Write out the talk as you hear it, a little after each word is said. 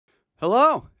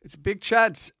Hello, it's Big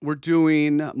Cheds. We're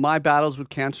doing My Battles with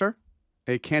Cancer,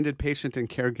 a candid patient and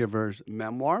caregiver's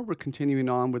memoir. We're continuing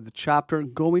on with the chapter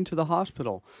Going to the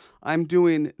Hospital. I'm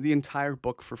doing the entire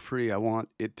book for free. I want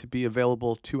it to be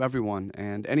available to everyone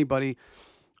and anybody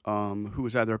who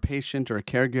is either a patient or a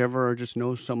caregiver or just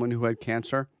knows someone who had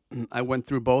cancer. I went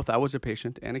through both. I was a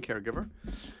patient and a caregiver.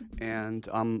 And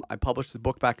I published the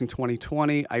book back in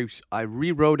 2020. I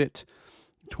rewrote it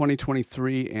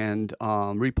 2023 and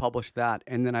republished that,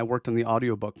 and then I worked on the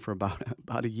audiobook for about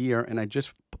a year, and I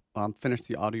just finished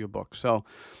the audiobook. So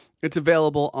it's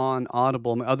available on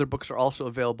Audible. My other books are also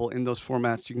available in those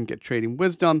formats. You can get Trading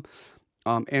Wisdom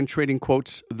and Trading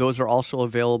Quotes. Those are also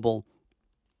available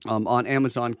on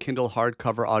Amazon, Kindle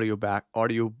hardcover,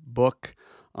 audiobook,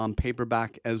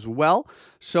 paperback as well.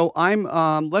 So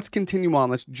let's continue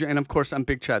on. And of course, I'm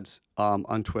Big Cheds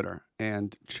on Twitter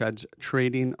and Cheds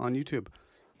Trading on YouTube.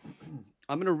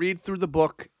 I'm going to read through the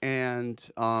book, and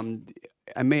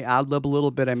I may ad-lib a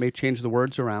little bit. I may change the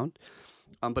words around,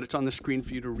 but it's on the screen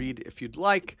for you to read if you'd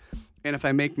like. And if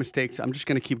I make mistakes, I'm just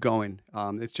going to keep going.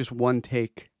 It's just one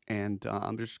take, and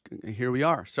here we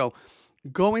are. So,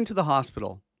 going to the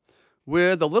hospital.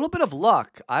 With a little bit of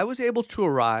luck, I was able to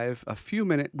arrive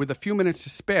with a few minutes to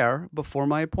spare before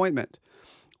my appointment.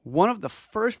 One of the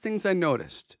first things I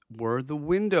noticed were the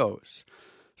windows.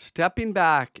 Stepping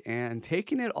back and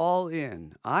taking it all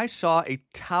in, I saw a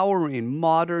towering,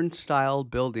 modern-style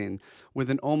building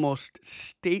with an almost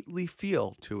stately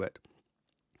feel to it.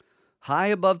 High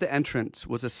above the entrance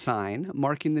was a sign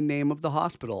marking the name of the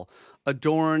hospital,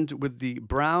 adorned with the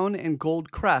brown and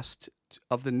gold crest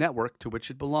of the network to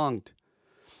which it belonged.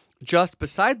 Just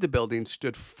beside the building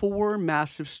stood 4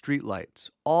 massive streetlights,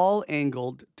 all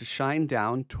angled to shine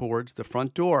down towards the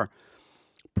front door,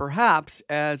 perhaps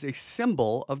as a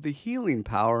symbol of the healing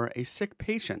power a sick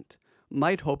patient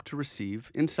might hope to receive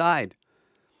inside.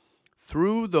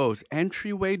 Through those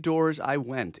entryway doors I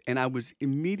went, and I was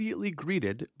immediately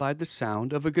greeted by the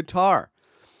sound of a guitar.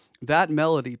 That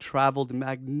melody traveled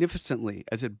magnificently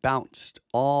as it bounced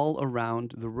all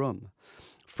around the room.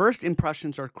 First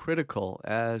impressions are critical,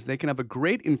 as they can have a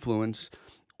great influence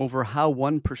over how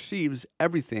one perceives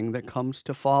everything that comes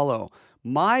to follow.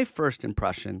 My first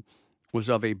impression was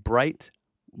of a bright,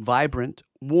 vibrant,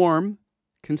 warm,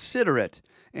 considerate,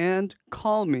 and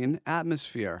calming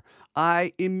atmosphere.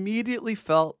 I immediately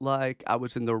felt like I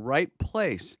was in the right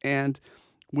place and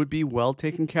would be well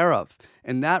taken care of,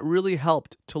 and that really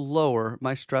helped to lower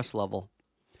my stress level.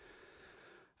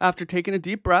 After taking a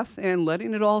deep breath and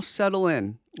letting it all settle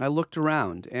in, I looked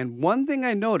around, and one thing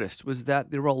I noticed was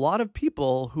that there were a lot of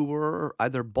people who were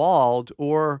either bald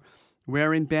or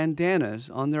wearing bandanas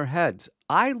on their heads.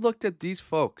 I looked at these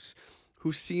folks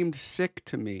who seemed sick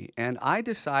to me, and I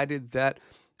decided that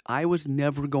I was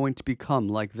never going to become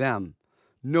like them,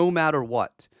 no matter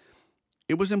what.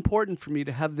 It was important for me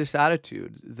to have this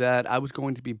attitude that I was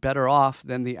going to be better off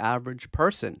than the average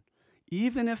person,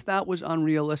 even if that was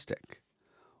unrealistic.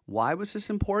 Why was this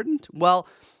important? Well,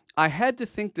 I had to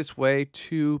think this way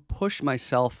to push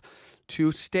myself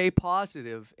to stay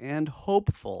positive and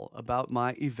hopeful about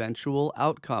my eventual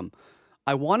outcome.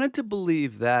 I wanted to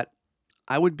believe that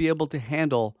I would be able to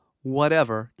handle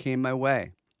whatever came my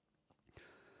way.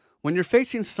 When you're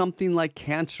facing something like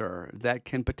cancer that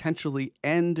can potentially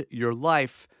end your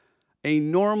life, a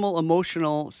normal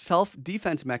emotional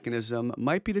self-defense mechanism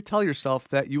might be to tell yourself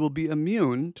that you will be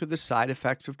immune to the side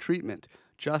effects of treatment,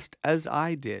 just as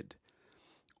I did.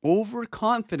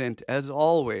 Overconfident as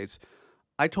always,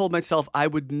 I told myself I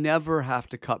would never have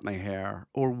to cut my hair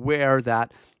or wear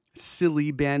that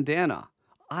silly bandana.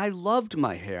 I loved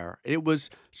my hair. It was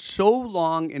so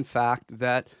long, in fact,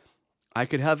 that I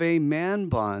could have a man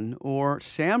bun or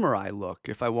samurai look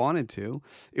if I wanted to.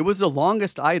 It was the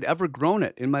longest I had ever grown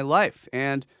it in my life,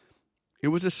 and it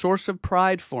was a source of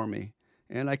pride for me,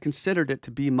 and I considered it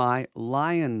to be my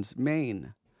lion's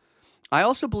mane. I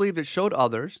also believed it showed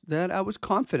others that I was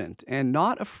confident and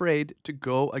not afraid to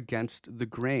go against the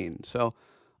grain. So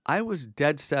I was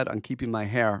dead set on keeping my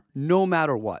hair no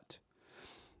matter what.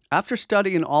 After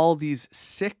studying all these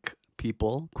sick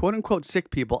people, quote unquote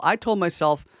sick people, I told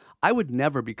myself I would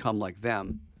never become like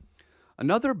them.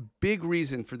 Another big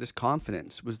reason for this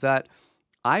confidence was that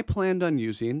I planned on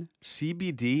using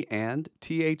CBD and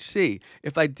THC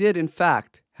if I did, in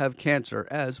fact, have cancer,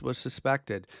 as was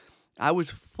suspected. I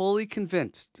was fully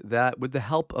convinced that with the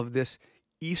help of this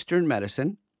Eastern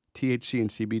medicine, THC and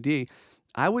CBD,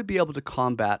 I would be able to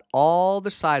combat all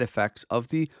the side effects of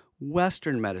the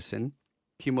Western medicine,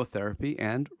 chemotherapy,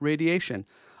 and radiation.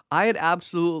 I had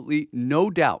absolutely no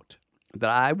doubt that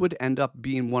I would end up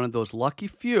being one of those lucky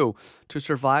few to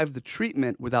survive the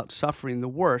treatment without suffering the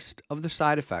worst of the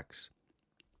side effects.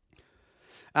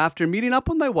 After meeting up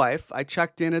with my wife, I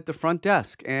checked in at the front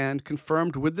desk and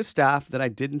confirmed with the staff that I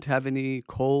didn't have any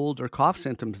cold or cough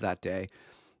symptoms that day,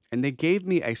 and they gave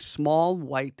me a small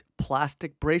white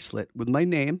plastic bracelet with my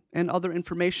name and other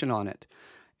information on it.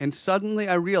 And suddenly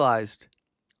I realized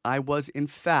I was, in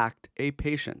fact, a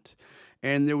patient,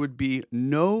 and there would be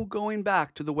no going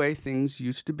back to the way things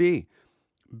used to be.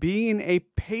 Being a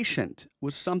patient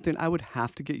was something I would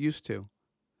have to get used to.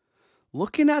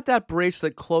 Looking at that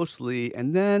bracelet closely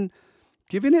and then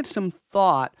giving it some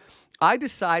thought, I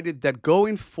decided that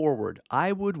going forward,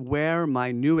 I would wear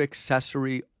my new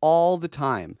accessory all the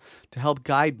time to help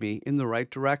guide me in the right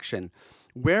direction.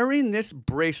 Wearing this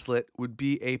bracelet would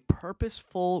be a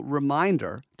purposeful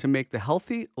reminder to make the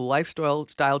healthy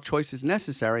lifestyle choices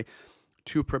necessary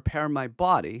to prepare my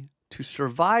body to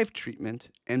survive treatment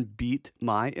and beat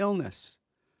my illness.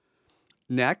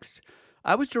 Next,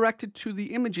 I was directed to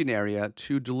the imaging area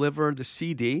to deliver the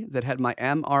CD that had my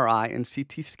MRI and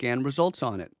CT scan results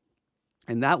on it.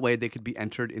 And that way they could be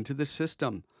entered into the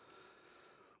system.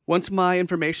 Once my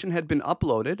information had been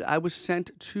uploaded, I was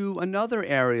sent to another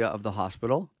area of the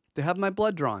hospital to have my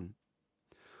blood drawn.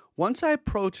 Once I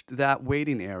approached that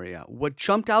waiting area, what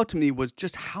jumped out to me was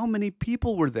just how many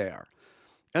people were there.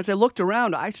 As I looked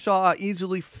around, I saw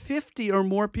easily 50 or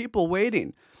more people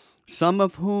waiting, some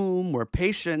of whom were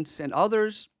patients and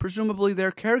others, presumably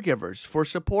their caregivers, for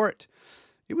support.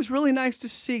 It was really nice to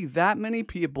see that many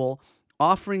people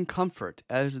offering comfort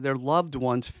as their loved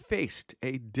ones faced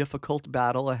a difficult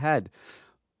battle ahead.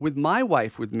 With my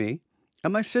wife with me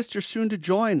and my sister soon to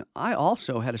join, I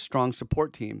also had a strong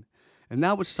support team, and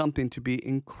that was something to be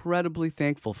incredibly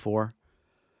thankful for.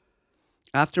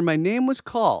 After my name was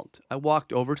called, I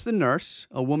walked over to the nurse,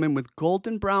 a woman with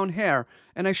golden brown hair,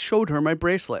 and I showed her my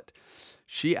bracelet.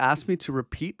 She asked me to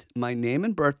repeat my name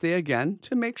and birthday again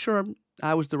to make sure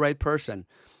I was the right person.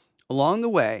 Along the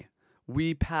way,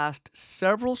 we passed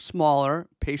several smaller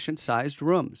patient-sized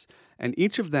rooms, and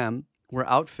each of them were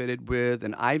outfitted with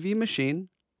an IV machine,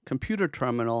 computer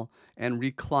terminal, and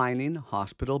reclining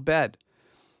hospital bed.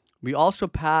 We also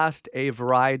passed a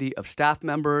variety of staff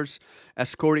members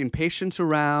escorting patients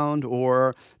around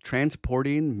or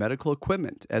transporting medical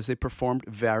equipment as they performed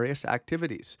various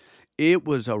activities. It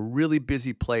was a really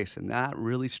busy place, and that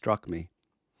really struck me.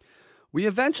 We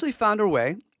eventually found our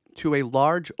way to a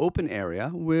large open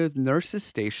area with nurses'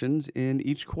 stations in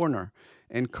each corner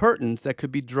and curtains that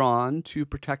could be drawn to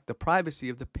protect the privacy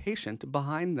of the patient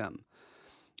behind them.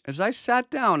 As I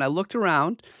sat down, I looked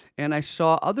around and I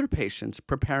saw other patients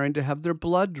preparing to have their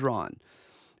blood drawn,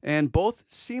 and both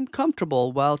seemed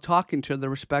comfortable while talking to their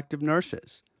respective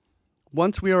nurses.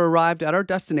 Once we arrived at our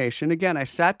destination, again, I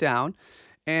sat down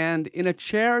and in a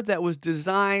chair that was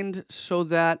designed so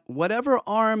that whatever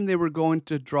arm they were going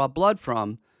to draw blood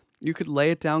from, you could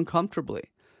lay it down comfortably.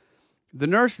 The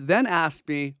nurse then asked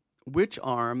me which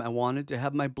arm I wanted to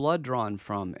have my blood drawn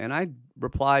from, and I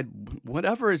replied,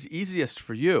 whatever is easiest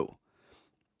for you.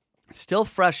 Still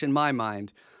fresh in my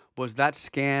mind was that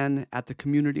scan at the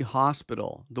community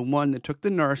hospital, the one that took the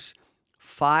nurse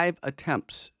 5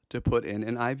 attempts to put in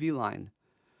an IV line.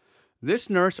 This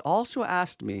nurse also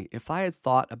asked me if I had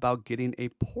thought about getting a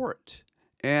port,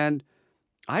 and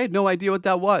I had no idea what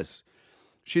that was.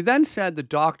 She then said the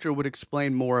doctor would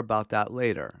explain more about that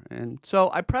later. And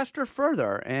so I pressed her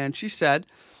further, and she said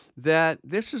that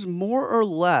this is more or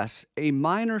less a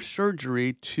minor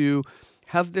surgery to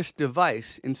have this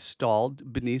device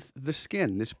installed beneath the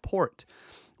skin, this port.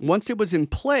 Once it was in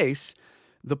place,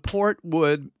 the port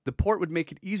would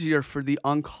make it easier for the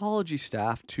oncology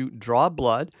staff to draw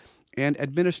blood and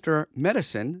administer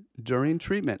medicine during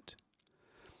treatment.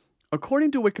 According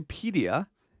to Wikipedia,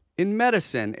 in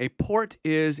medicine, a port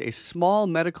is a small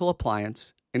medical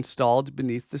appliance installed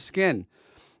beneath the skin.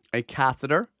 A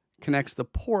catheter connects the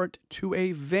port to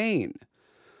a vein.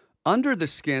 Under the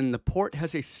skin, the port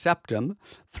has a septum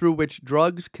through which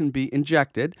drugs can be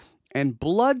injected and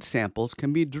blood samples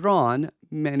can be drawn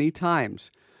many times,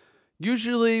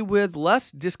 usually with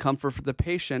less discomfort for the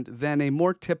patient than a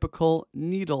more typical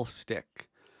needle stick.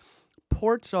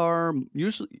 Ports are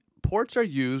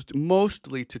used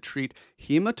mostly to treat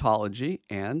hematology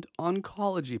and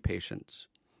oncology patients.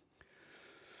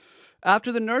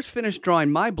 After the nurse finished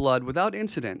drawing my blood without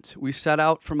incident, we set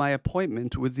out for my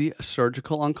appointment with the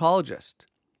surgical oncologist.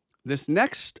 This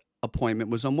next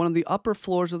appointment was on one of the upper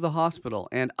floors of the hospital,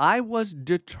 and I was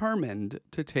determined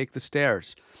to take the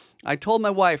stairs. I told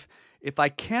my wife, if I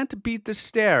can't beat the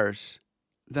stairs,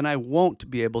 then I won't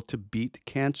be able to beat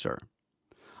cancer.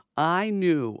 I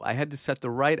knew I had to set the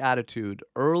right attitude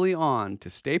early on to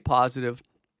stay positive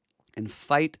and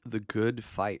fight the good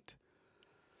fight.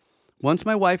 Once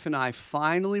my wife and I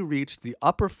finally reached the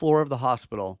upper floor of the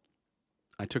hospital,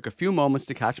 I took a few moments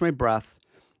to catch my breath,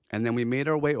 and then we made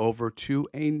our way over to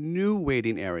a new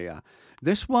waiting area.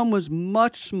 This one was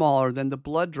much smaller than the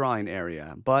blood drawing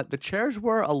area, but the chairs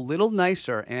were a little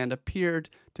nicer and appeared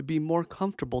to be more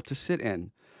comfortable to sit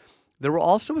in. There were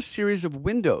also a series of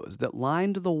windows that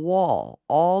lined the wall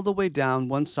all the way down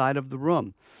one side of the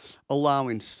room,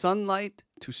 allowing sunlight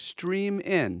to stream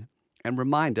in and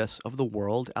remind us of the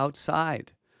world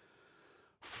outside.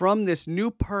 From this new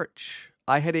perch,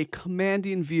 I had a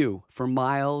commanding view for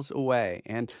miles away,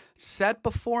 and set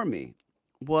before me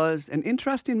was an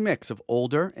interesting mix of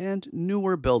older and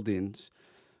newer buildings,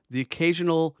 the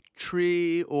occasional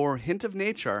tree or hint of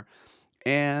nature,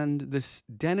 and the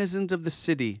denizens of the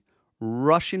city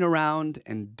rushing around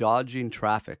and dodging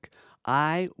traffic.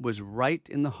 I was right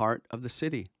in the heart of the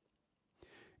city.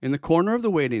 In the corner of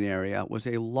the waiting area was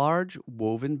a large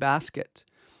woven basket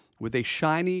with a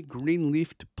shiny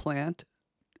green-leafed plant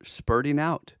spurting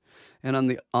out.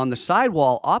 And on the side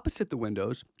wall opposite the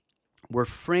windows were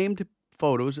framed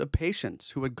photos of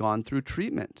patients who had gone through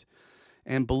treatment.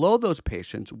 And below those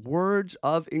patients, words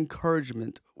of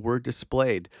encouragement were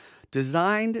displayed,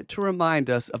 designed to remind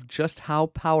us of just how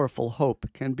powerful hope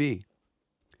can be.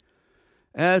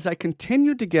 As I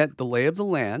continued to get the lay of the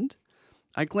land,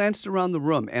 I glanced around the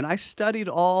room and I studied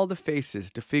all the faces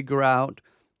to figure out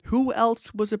who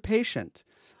else was a patient.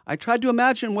 I tried to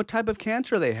imagine what type of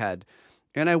cancer they had,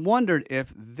 and I wondered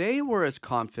if they were as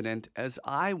confident as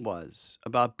I was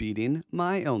about beating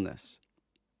my illness.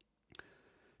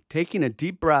 Taking a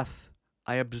deep breath,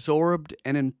 I absorbed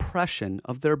an impression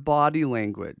of their body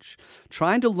language,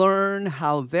 trying to learn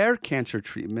how their cancer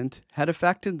treatment had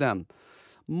affected them.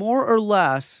 More or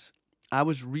less, I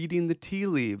was reading the tea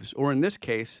leaves, or in this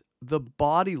case, the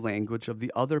body language of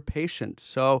the other patients,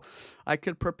 so I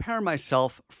could prepare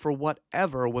myself for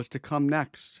whatever was to come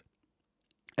next.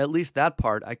 At least that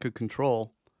part I could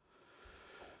control.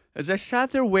 As I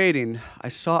sat there waiting, I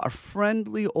saw a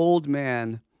friendly old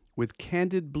man with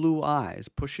candid blue eyes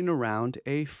pushing around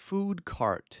a food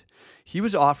cart. He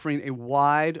was offering a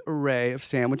wide array of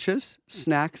sandwiches,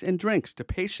 snacks, and drinks to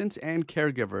patients and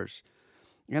caregivers,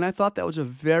 and I thought that was a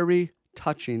very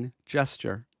touching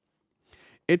gesture.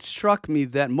 It struck me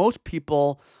that most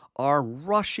people are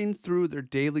rushing through their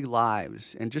daily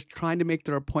lives and just trying to make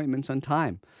their appointments on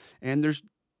time, and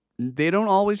they don't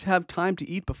always have time to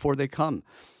eat before they come.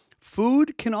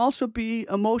 Food can also be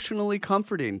emotionally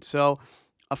comforting, so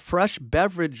a fresh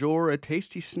beverage or a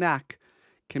tasty snack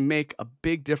can make a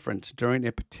big difference during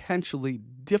a potentially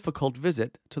difficult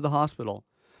visit to the hospital.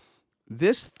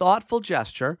 This thoughtful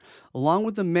gesture, along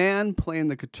with the man playing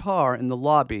the guitar in the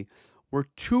lobby, were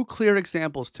two clear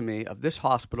examples to me of this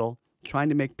hospital trying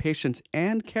to make patients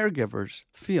and caregivers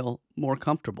feel more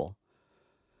comfortable.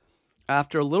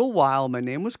 After a little while, my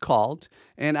name was called,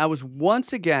 and I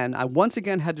once again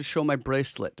had to show my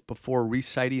bracelet before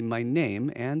reciting my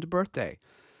name and birthday.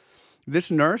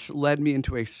 This nurse led me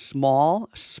into a small,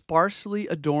 sparsely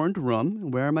adorned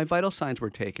room where my vital signs were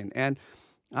taken, and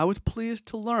I was pleased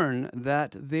to learn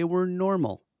that they were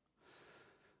normal.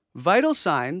 Vital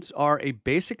signs are a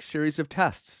basic series of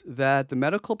tests that the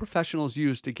medical professionals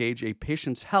use to gauge a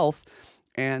patient's health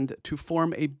and to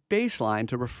form a baseline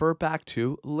to refer back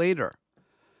to later.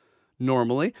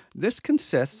 Normally, this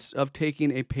consists of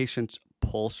taking a patient's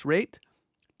pulse rate,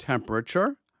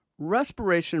 temperature,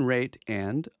 respiration rate,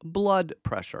 and blood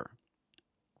pressure.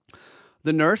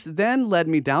 The nurse then led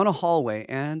me down a hallway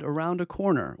and around a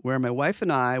corner where my wife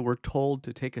and I were told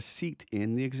to take a seat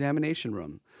in the examination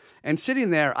room. And sitting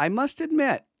there, I must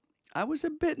admit, I was a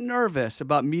bit nervous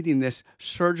about meeting this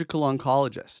surgical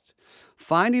oncologist.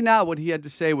 Finding out what he had to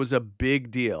say was a big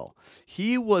deal.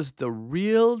 He was the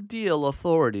real deal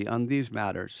authority on these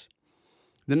matters.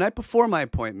 The night before my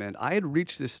appointment, I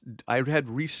had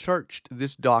researched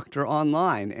this doctor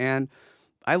online, and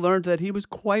I learned that he was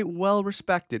quite well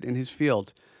respected in his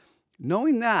field.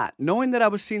 Knowing that I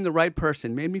was seeing the right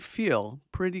person made me feel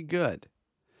pretty good.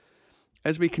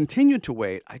 As we continued to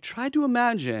wait, I tried to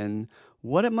imagine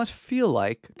what it must feel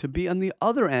like to be on the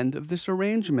other end of this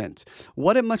arrangement,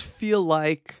 what it must feel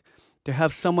like to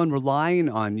have someone relying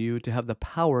on you to have the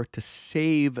power to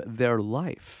save their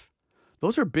life.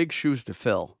 Those are big shoes to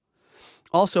fill.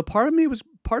 Also, part of me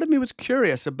was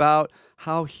curious about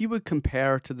how he would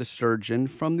compare to the surgeon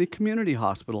from the community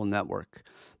hospital network.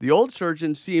 The old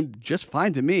surgeon seemed just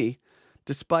fine to me,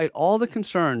 despite all the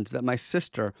concerns that my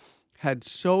sister had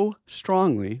so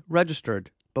strongly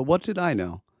registered. But what did I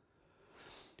know?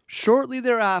 Shortly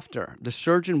thereafter, the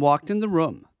surgeon walked in the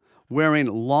room wearing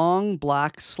long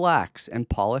black slacks and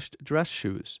polished dress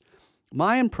shoes.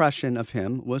 My impression of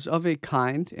him was of a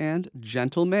kind and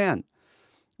gentle man.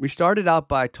 We started out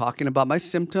by talking about my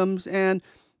symptoms and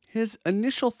his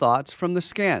initial thoughts from the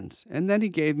scans, and then he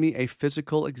gave me a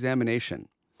physical examination.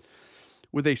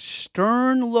 With a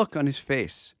stern look on his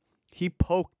face, he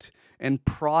poked and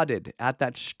prodded at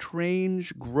that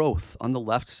strange growth on the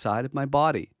left side of my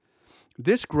body.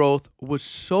 This growth was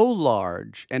so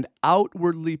large and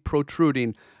outwardly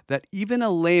protruding that even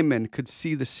a layman could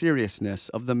see the seriousness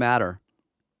of the matter.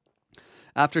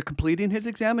 After completing his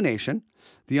examination,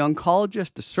 the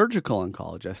surgical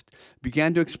oncologist,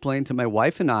 began to explain to my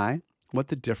wife and I what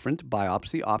the different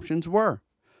biopsy options were.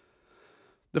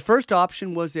 The first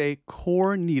option was a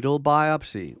core needle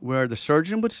biopsy, where the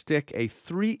surgeon would stick a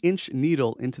 3-inch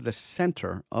needle into the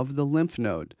center of the lymph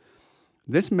node.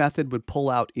 This method would pull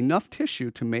out enough tissue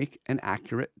to make an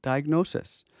accurate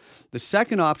diagnosis. The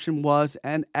second option was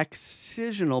an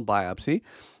excisional biopsy,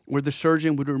 where the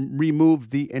surgeon would remove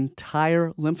the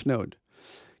entire lymph node.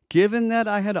 Given that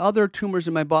I had other tumors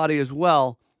in my body as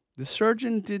well, the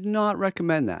surgeon did not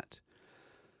recommend that.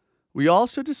 We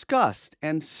also discussed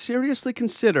and seriously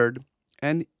considered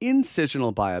an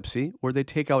incisional biopsy, where they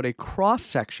take out a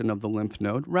cross-section of the lymph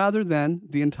node rather than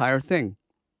the entire thing.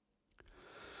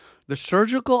 The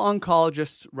surgical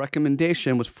oncologist's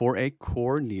recommendation was for a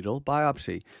core needle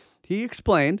biopsy. He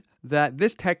explained that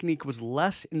this technique was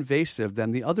less invasive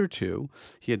than the other two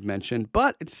he had mentioned,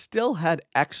 but it still had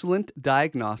excellent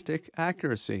diagnostic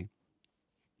accuracy.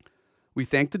 We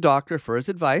thanked the doctor for his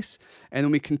advice, and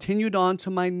then we continued on to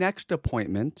my next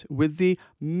appointment with the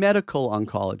medical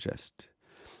oncologist.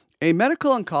 A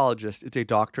medical oncologist is a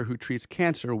doctor who treats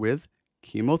cancer with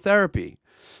chemotherapy.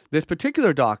 This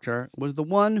particular doctor was the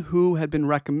one who had been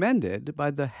recommended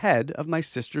by the head of my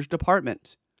sister's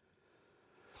department.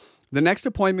 The next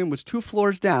appointment was 2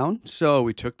 floors down, so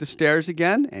we took the stairs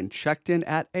again and checked in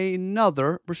at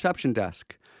another reception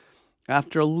desk.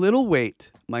 After a little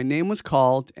wait, my name was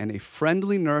called and a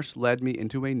friendly nurse led me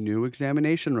into a new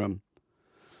examination room.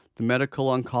 The medical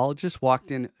oncologist walked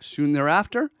in soon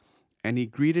thereafter, and he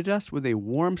greeted us with a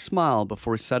warm smile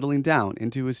before settling down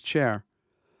into his chair.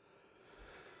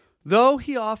 Though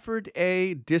he offered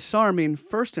a disarming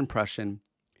first impression,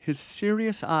 his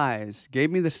serious eyes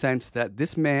gave me the sense that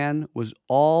this man was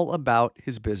all about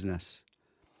his business.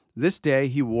 This day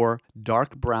he wore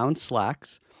dark brown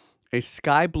slacks, a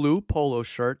sky blue polo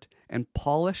shirt, and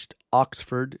polished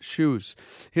Oxford shoes.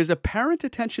 His apparent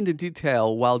attention to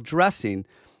detail while dressing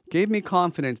gave me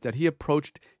confidence that he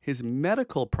approached his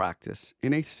medical practice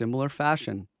in a similar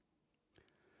fashion.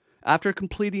 After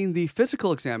completing the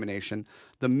physical examination,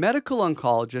 the medical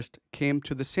oncologist came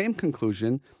to the same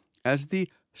conclusion as the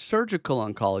surgical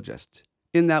oncologist,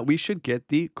 in that we should get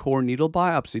the core needle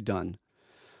biopsy done.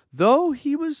 Though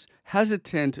he was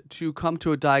hesitant to come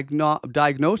to a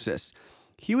diagnosis,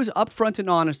 he was upfront and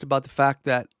honest about the fact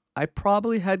that I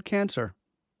probably had cancer.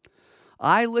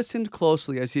 I listened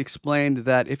closely as he explained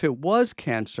that if it was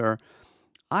cancer,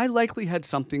 I likely had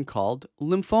something called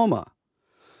lymphoma.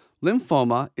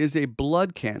 Lymphoma is a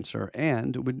blood cancer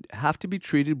and would have to be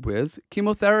treated with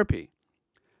chemotherapy.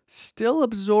 Still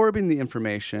absorbing the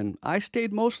information, I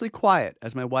stayed mostly quiet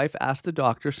as my wife asked the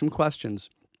doctor some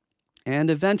questions. And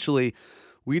eventually,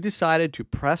 we decided to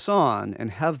press on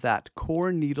and have that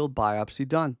core needle biopsy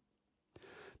done.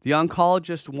 The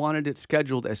oncologist wanted it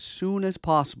scheduled as soon as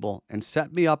possible and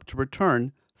set me up to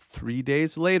return 3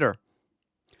 days later.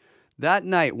 That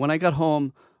night, when I got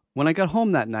home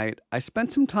that night, I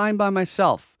spent some time by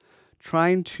myself,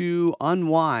 trying to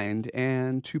unwind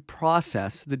and to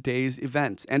process the day's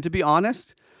events. And to be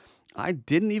honest, I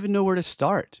didn't even know where to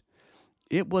start.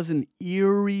 It was an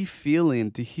eerie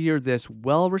feeling to hear this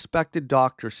well-respected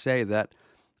doctor say that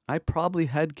I probably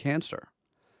had cancer.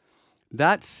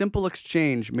 That simple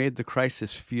exchange made the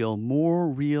crisis feel more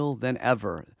real than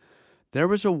ever. There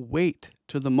was a weight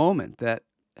to the moment that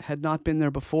had not been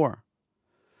there before.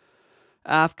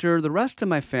 After the rest of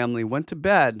my family went to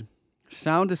bed,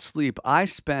 sound asleep, I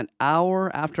spent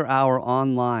hour after hour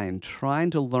online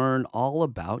trying to learn all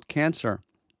about cancer.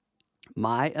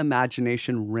 My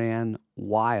imagination ran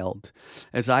wild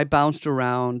as I bounced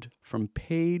around from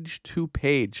page to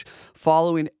page,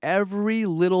 following every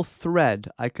little thread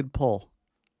I could pull.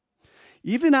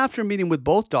 Even after meeting with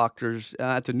both doctors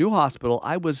at the new hospital,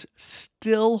 I was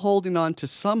still holding on to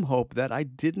some hope that I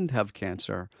didn't have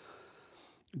cancer.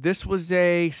 This was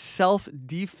a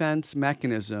self-defense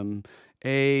mechanism,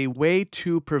 a way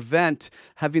to prevent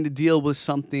having to deal with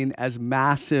something as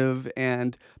massive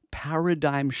and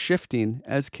paradigm shifting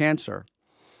as cancer.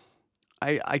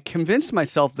 I convinced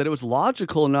myself that it was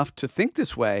logical enough to think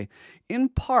this way, in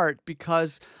part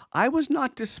because I was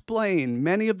not displaying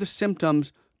many of the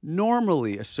symptoms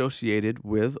normally associated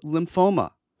with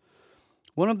lymphoma.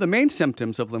 One of the main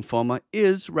symptoms of lymphoma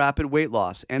is rapid weight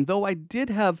loss, and though I did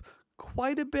have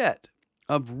quite a bit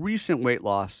of recent weight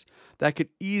loss, that could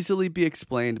easily be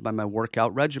explained by my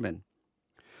workout regimen.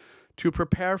 To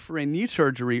prepare for a knee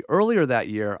surgery earlier that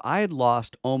year, I had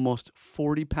lost almost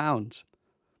 40 pounds.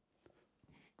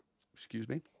 Excuse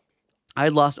me. I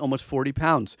had lost almost 40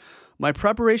 pounds. My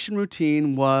preparation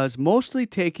routine was mostly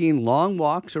taking long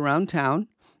walks around town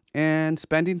and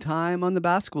spending time on the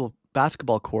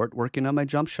basketball court working on my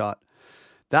jump shot.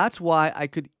 That's why I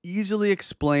could easily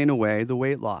explain away the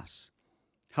weight loss.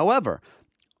 However,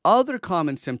 other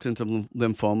common symptoms of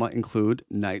lymphoma include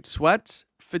night sweats,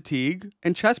 fatigue,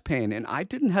 and chest pain, and I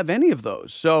didn't have any of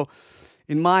those. So,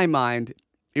 in my mind,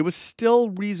 it was still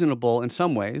reasonable in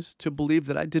some ways to believe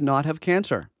that I did not have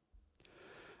cancer.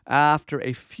 After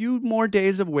a few more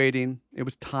days of waiting, it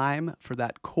was time for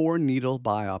that core needle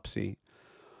biopsy.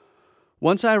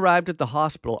 Once I arrived at the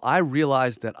hospital, I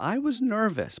realized that I was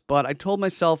nervous, but I told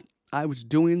myself I was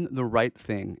doing the right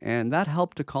thing, and that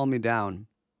helped to calm me down.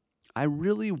 I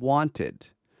really wanted,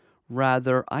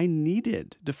 rather, I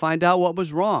needed to find out what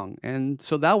was wrong, and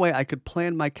so that way I could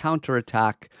plan my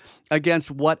counterattack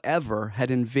against whatever had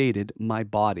invaded my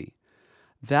body.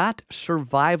 That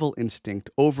survival instinct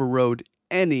overrode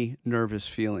any nervous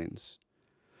feelings.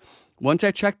 Once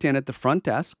I checked in at the front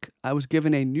desk, I was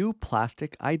given a new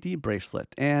plastic ID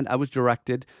bracelet, and I was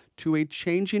directed to a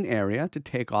changing area to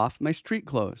take off my street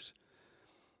clothes.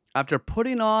 After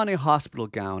putting on a hospital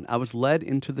gown, I was led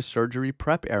into the surgery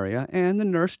prep area, and the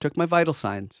nurse took my vital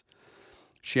signs.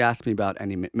 She asked me about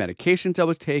any medications I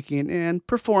was taking and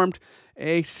performed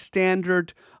a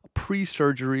standard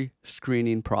pre-surgery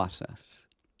screening process.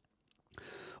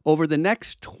 Over the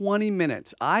next 20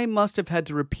 minutes, I must have had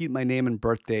to repeat my name and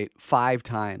birth date 5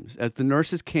 times as the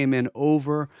nurses came in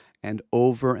over and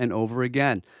over and over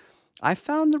again. I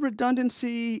found the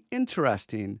redundancy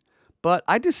interesting, but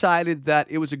I decided that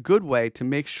it was a good way to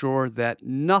make sure that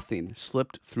nothing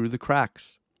slipped through the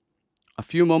cracks. A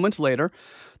few moments later,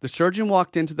 the surgeon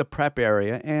walked into the prep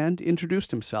area and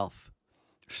introduced himself.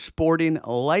 Sporting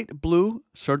light blue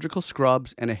surgical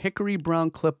scrubs and a hickory brown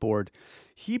clipboard,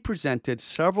 he presented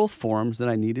several forms that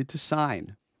I needed to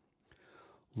sign.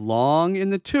 Long in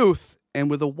the tooth and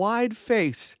with a wide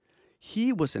face,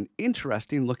 he was an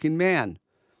interesting-looking man.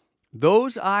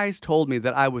 Those eyes told me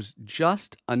that I was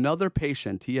just another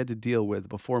patient he had to deal with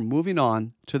before moving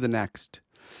on to the next.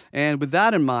 And with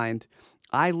that in mind,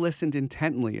 I listened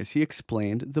intently as he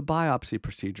explained the biopsy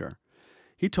procedure.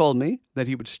 He told me that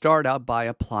he would start out by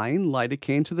applying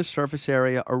lidocaine to the surface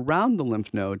area around the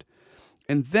lymph node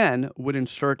and then would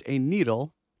insert a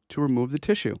needle to remove the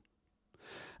tissue.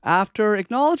 After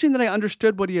acknowledging that I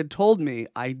understood what he had told me,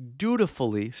 I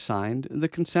dutifully signed the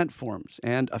consent forms,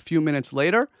 and a few minutes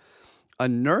later, a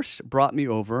nurse brought me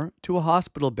over to a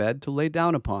hospital bed to lay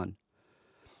down upon.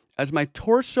 As my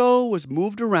torso was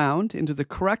moved around into the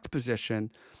correct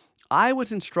position, I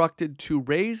was instructed to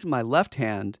raise my left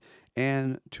hand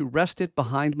and to rest it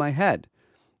behind my head.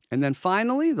 And then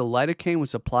finally, the lidocaine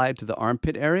was applied to the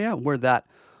armpit area where that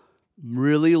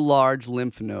really large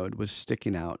lymph node was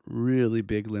sticking out, really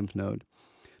big lymph node.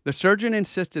 The surgeon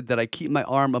insisted that I keep my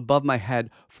arm above my head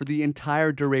for the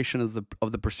entire duration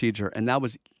of the procedure, and that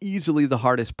was easily the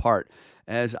hardest part,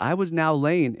 as I was now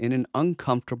laying in an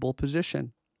uncomfortable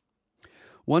position.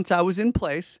 Once I was in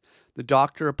place, the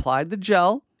doctor applied the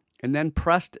gel and then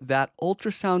pressed that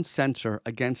ultrasound sensor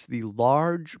against the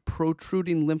large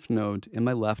protruding lymph node in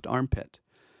my left armpit.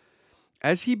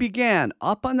 As he began,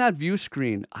 up on that view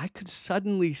screen, I could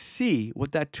suddenly see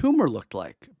what that tumor looked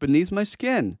like beneath my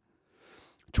skin.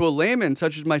 To a layman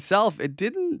such as myself, it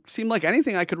didn't seem like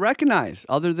anything I could recognize,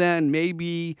 other than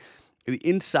maybe the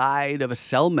inside of a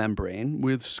cell membrane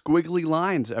with squiggly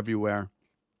lines everywhere.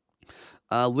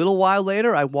 A little while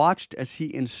later, I watched as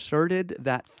he inserted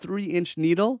that 3-inch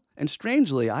needle, and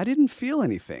strangely, I didn't feel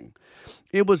anything.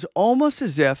 It was almost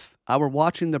as if I were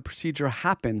watching the procedure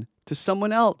happen to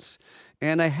someone else,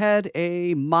 and I had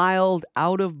a mild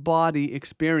out-of-body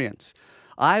experience.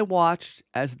 I watched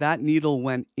as that needle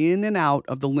went in and out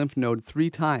of the lymph node 3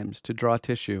 times to draw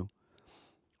tissue.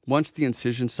 Once the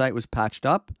incision site was patched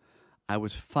up, I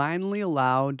was finally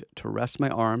allowed to rest my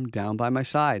arm down by my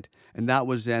side, and that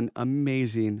was an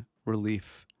amazing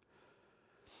relief.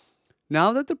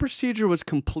 Now that the procedure was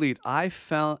complete, I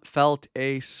felt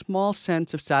a small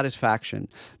sense of satisfaction,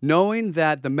 knowing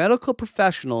that the medical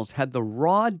professionals had the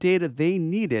raw data they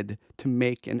needed to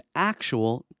make an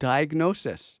actual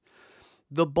diagnosis.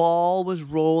 The ball was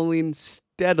rolling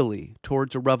steadily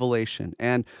towards a revelation,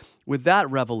 and with that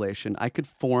revelation, I could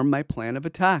form my plan of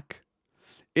attack.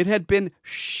 It had been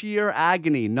sheer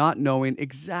agony not knowing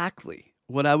exactly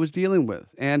what I was dealing with.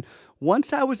 And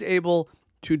once I was able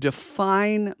to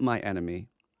define my enemy,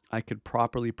 I could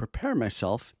properly prepare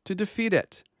myself to defeat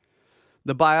it.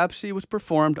 The biopsy was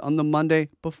performed on the Monday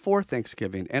before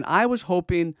Thanksgiving, and I was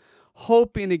hoping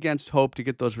against hope to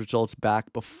get those results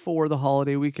back before the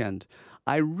holiday weekend.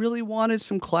 I really wanted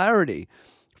some clarity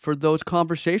for those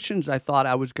conversations I thought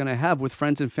I was going to have with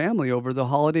friends and family over the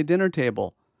holiday dinner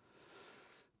table.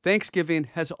 Thanksgiving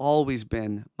has always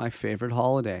been my favorite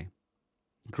holiday.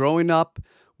 Growing up,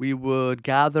 we would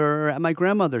gather at my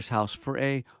grandmother's house for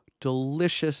a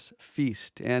delicious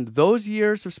feast. And those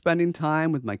years of spending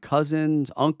time with my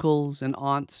cousins, uncles, and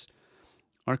aunts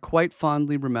are quite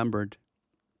fondly remembered.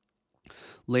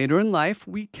 Later in life,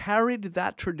 we carried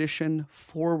that tradition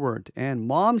forward, and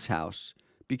Mom's house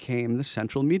became the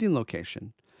central meeting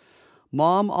location.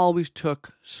 Mom always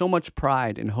took so much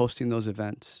pride in hosting those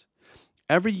events.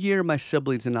 Every year, my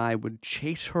siblings and I would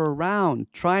chase her around,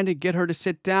 trying to get her to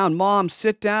sit down. Mom,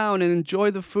 sit down and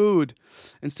enjoy the food,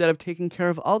 instead of taking care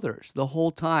of others the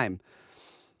whole time.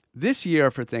 This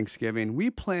year for Thanksgiving, we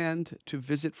planned to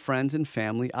visit friends and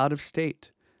family out of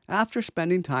state after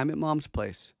spending time at Mom's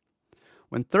place.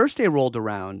 When Thursday rolled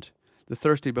around, the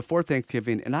Thursday before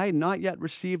Thanksgiving, and I had not yet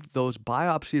received those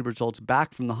biopsy results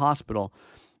back from the hospital,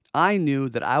 I knew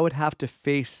that I would have to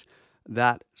face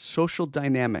that social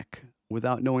dynamic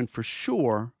without knowing for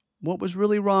sure what was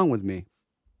really wrong with me.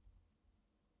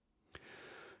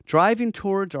 Driving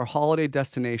towards our holiday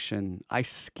destination, I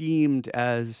schemed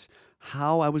as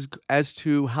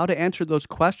to how to answer those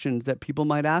questions that people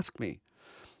might ask me.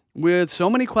 With so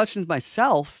many questions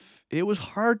myself, it was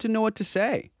hard to know what to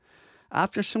say.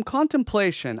 After some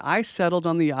contemplation, I settled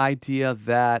on the idea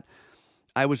that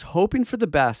I was hoping for the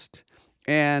best,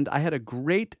 and I had a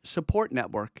great support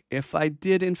network if I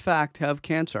did in fact have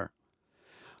cancer.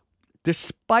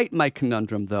 Despite my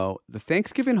conundrum, though, the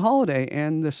Thanksgiving holiday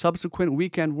and the subsequent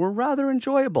weekend were rather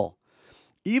enjoyable.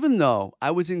 Even though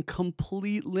I was in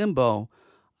complete limbo,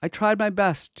 I tried my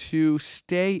best to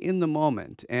stay in the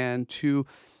moment and to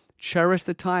cherish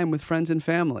the time with friends and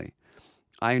family.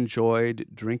 I enjoyed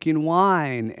drinking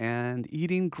wine and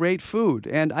eating great food,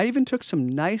 and I even took some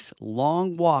nice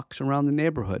long walks around the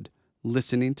neighborhood,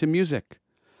 listening to music.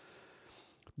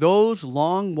 Those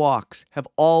long walks have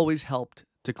always helped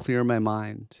to clear my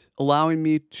mind, allowing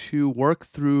me to work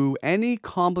through any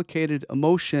complicated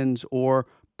emotions or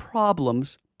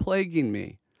problems plaguing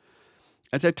me.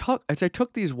 As I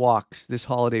took these walks this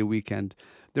holiday weekend,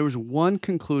 there was one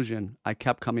conclusion I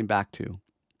kept coming back to.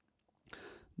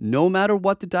 No matter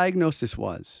what the diagnosis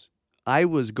was, I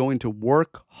was going to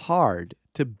work hard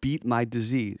to beat my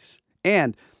disease.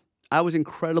 And I was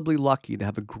incredibly lucky to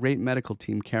have a great medical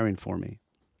team caring for me.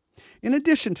 In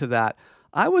addition to that,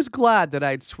 I was glad that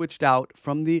I had switched out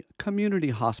from the community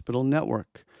hospital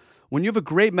network. When you have a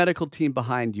great medical team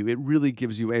behind you, it really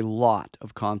gives you a lot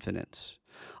of confidence.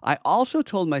 I also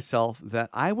told myself that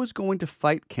I was going to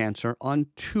fight cancer on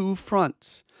two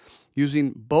fronts,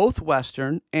 using both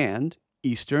Western and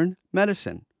Eastern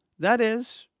medicine. That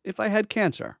is, if I had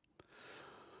cancer.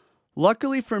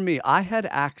 Luckily for me, I had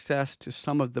access to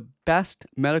some of the best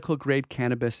medical-grade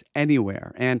cannabis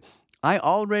anywhere, and I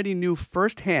already knew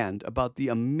firsthand about the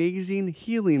amazing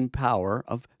healing power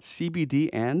of CBD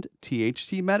and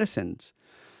THC medicines.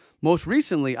 Most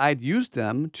recently, I'd used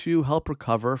them to help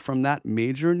recover from that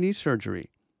major knee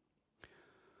surgery.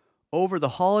 Over the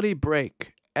holiday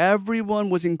break,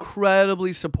 everyone was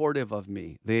incredibly supportive of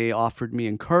me. They offered me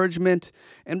encouragement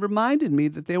and reminded me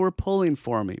that they were pulling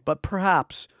for me. But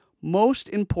perhaps, most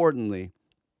importantly,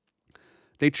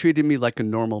 they treated me like a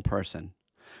normal person.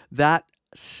 That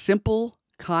simple,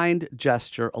 kind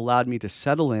gesture allowed me to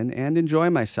settle in and enjoy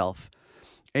myself.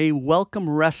 A welcome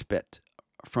respite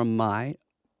from my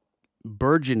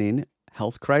burgeoning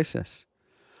health crisis.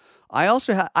 I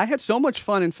had so much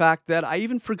fun, in fact, that I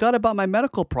even forgot about my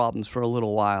medical problems for a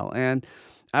little while, and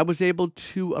I was able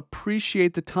to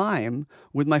appreciate the time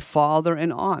with my father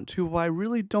and aunt, who I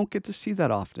really don't get to see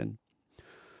that often.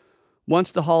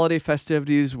 Once the holiday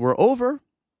festivities were over,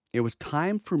 it was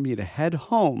time for me to head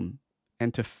home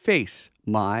and to face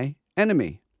my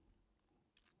enemy.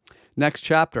 Next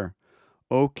chapter.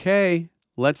 Okay,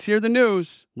 let's hear the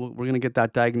news. We're going to get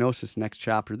that diagnosis next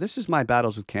chapter. This is my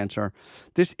battles with cancer.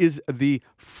 This is the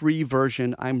free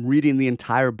version. I'm reading the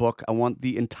entire book. I want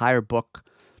the entire book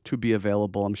to be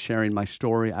available. I'm sharing my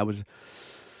story. I was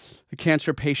a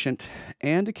cancer patient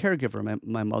and a caregiver.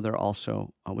 My mother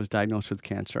also was diagnosed with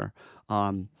cancer.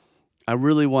 I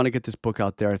really want to get this book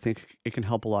out there. I think it can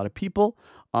help a lot of people.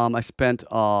 I spent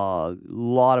a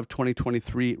lot of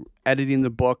 2023 editing the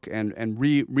book and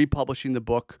republishing the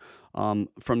book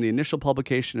from the initial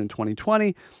publication in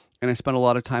 2020. And I spent a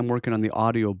lot of time working on the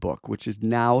audio book, which is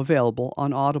now available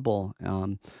on Audible.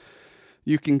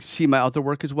 You can see my other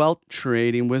work as well,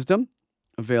 Trading Wisdom,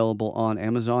 available on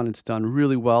Amazon. It's done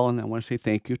really well, and I want to say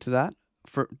thank you to that,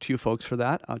 to you folks for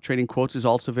that. Trading Quotes is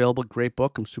also available. Great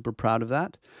book. I'm super proud of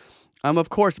that. I'm, of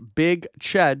course, Big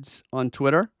Cheds on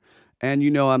Twitter. And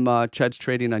I'm Cheds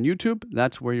Trading on YouTube.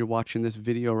 That's where you're watching this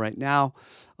video right now.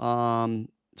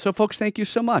 So, folks, thank you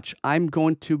so much. I'm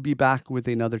going to be back with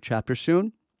another chapter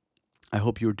soon. I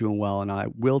hope you're doing well, and I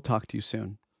will talk to you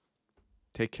soon.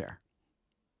 Take care.